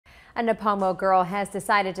A Nipomo girl has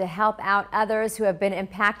decided to help out others who have been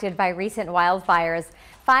impacted by recent wildfires.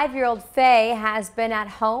 5-year-old Faye has been at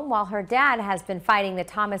home while her dad has been fighting the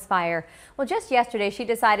Thomas fire. Well, just yesterday she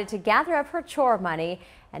decided to gather up her chore money,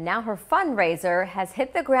 and now her fundraiser has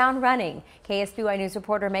hit the ground running. KSBY News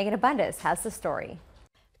reporter Megan Abundis has the story.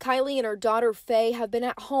 Kylie and her daughter Faye have been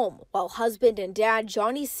at home while husband and dad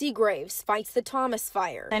Johnny Seagraves fights the Thomas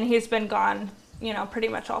fire. And he's been gone, pretty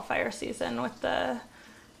much all fire season with the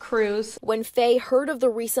crews. When Faye heard of the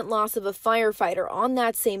recent loss of a firefighter on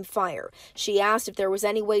that same fire, she asked if there was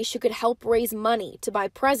any way she could help raise money to buy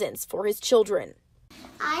presents for his children.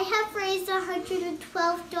 I have raised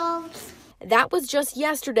 $112. That was just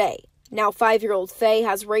yesterday. Now 5-year-old Faye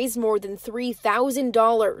has raised more than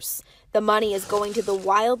 $3,000. The money is going to the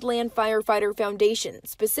Wildland Firefighter Foundation,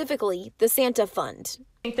 specifically the Santa Fund.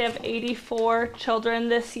 I think they have 84 children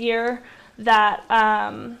this year that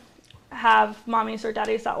have mommies or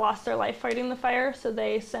daddies that lost their life fighting the fire, so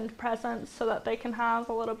they send presents so that they can have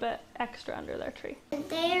a little bit extra under their tree.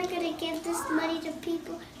 They are going to give this money to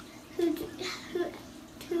people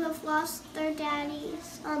who have lost their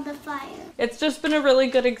daddies on the fire. It's just been a really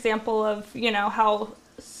good example of, how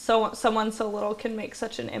someone so little can make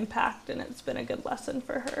such an impact, and it's been a good lesson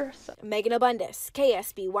for her. So. Megan Abundis,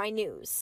 KSBY News.